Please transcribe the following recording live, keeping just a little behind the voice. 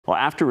Well,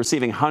 after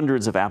receiving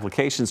hundreds of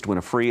applications to win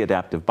a free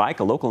adaptive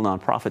bike, a local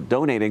nonprofit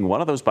donating one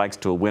of those bikes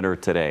to a winner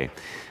today.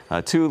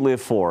 2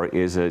 Live 4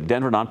 is a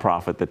Denver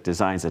nonprofit that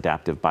designs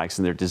adaptive bikes,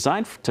 and they're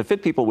designed to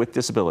fit people with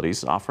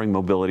disabilities, offering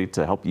mobility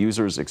to help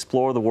users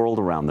explore the world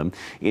around them,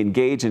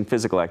 engage in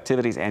physical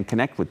activities, and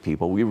connect with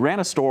people. We ran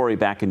a story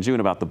back in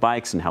June about the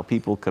bikes and how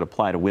people could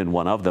apply to win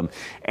one of them.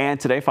 And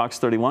today, Fox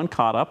 31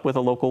 caught up with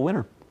a local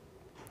winner.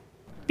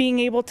 Being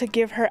able to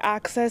give her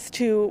access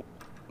to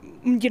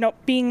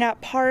being at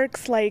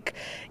parks like,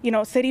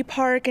 City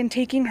Park, and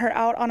taking her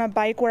out on a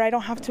bike where I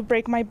don't have to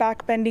break my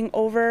back bending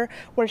over,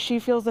 where she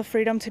feels the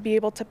freedom to be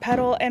able to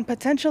pedal and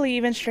potentially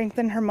even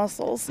strengthen her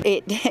muscles.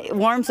 It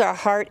warms our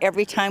heart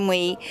every time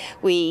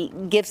we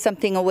give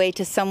something away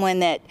to someone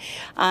that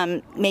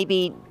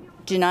maybe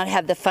do not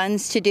have the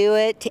funds to do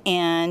it,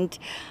 and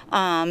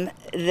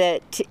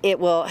that it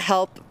will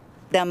help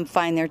them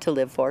find their to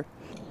live for.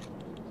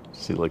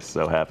 She looks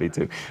so happy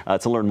too.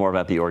 To learn more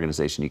about the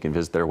organization, you can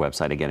visit their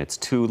website. Again, it's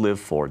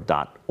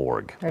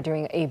 2live4.org. They're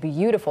doing a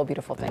beautiful,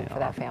 beautiful thing for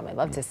that family.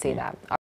 Love to see that.